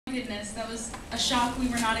Goodness, that was a shock we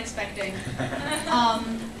were not expecting.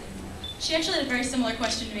 She actually had a very similar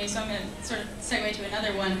question to me, so I'm going to sort of segue to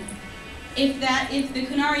another one. If the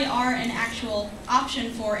Qunari are an actual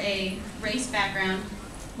option for a race background,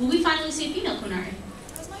 will we finally see a female Qunari?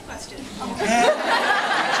 That was my question.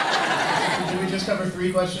 Did we just cover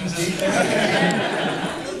 3 questions deep?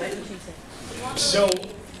 So,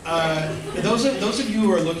 those of you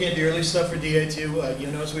who are looking at the early stuff for DA2, you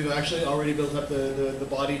notice we've actually already built up the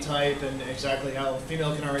body type and exactly how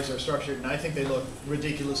female Qunaris are structured, and I think they look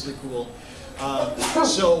ridiculously cool.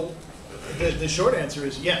 So the short answer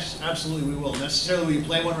is yes, absolutely we will. Necessarily will you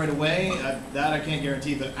play one right away? That I can't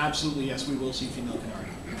guarantee, but absolutely yes, we will see female Qunari.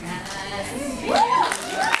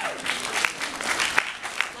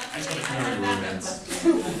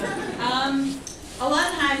 A lot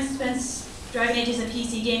of times since Dragon Age is a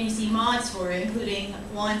PC game, you see mods for it, including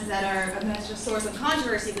ones that are a source of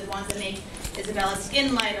controversy with ones that make Isabella's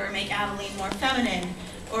skin lighter or make Aveline more feminine.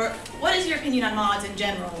 Or what is your opinion on mods in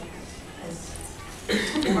general?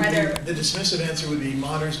 The dismissive answer would be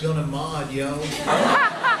modders gonna mod, yo. Okay.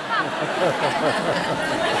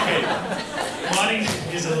 Modding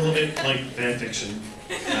is a little bit like fan fiction.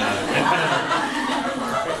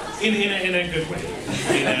 In a good way.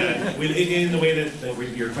 In the way that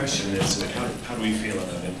your question is, like, how do we feel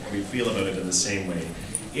about it? We feel about it in the same way.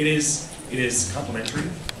 It is complimentary,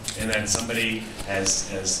 in that somebody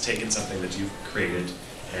has taken something that you've created,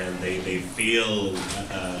 and they feel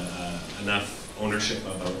enough ownership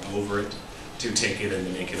over it to take it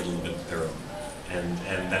and make it a little bit their own,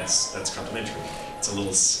 and that's complimentary. It's a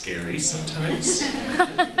little scary sometimes.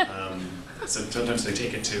 So sometimes they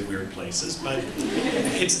take it to weird places, but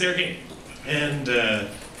it's their game. And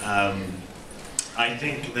I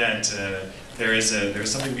think that there's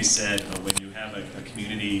something to be said when you have a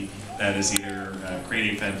community that is either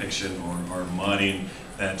creating fan fiction or modding,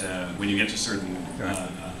 that when you get to a certain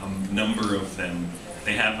number of them,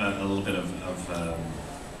 they have a little bit of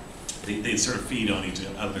they sort of feed on each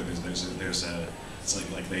other. It's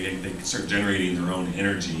like they start generating their own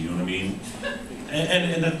energy. You know what I mean?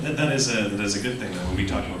 And that is a good thing. When we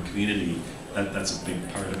talk about community, that's a big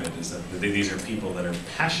part of it. Is that these are people that are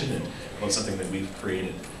passionate about something that we've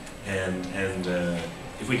created, and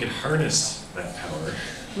if we could harness that power,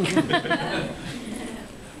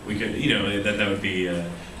 we could. You know, that would be.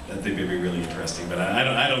 That would be really interesting, but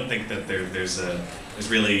I don't think that there's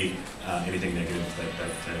really anything negative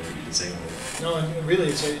that you can say about it. No, really,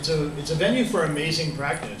 it's a venue for amazing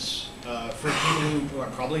practice for people who are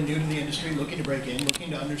probably new to the industry, looking to break in, looking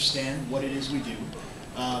to understand what it is we do,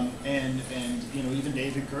 and you know, even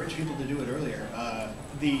Dave encouraged people to do it earlier.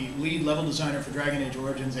 The lead level designer for Dragon Age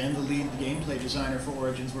Origins and the lead gameplay designer for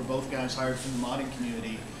Origins were both guys hired from the modding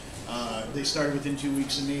community. They started within 2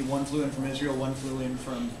 weeks of me. One flew in from Israel, one flew in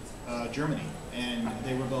from Germany. And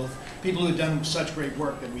they were both people who had done such great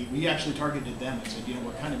work that we actually targeted them and said, you know,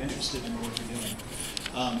 we're kind of interested in the work you're doing.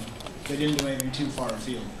 They didn't do anything too far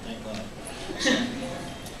afield, thank God.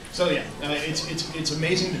 So yeah, it's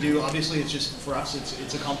amazing to do. Obviously, it's just, for us,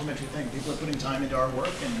 it's a complimentary thing. People are putting time into our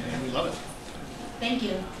work, and we love it. Thank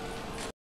you.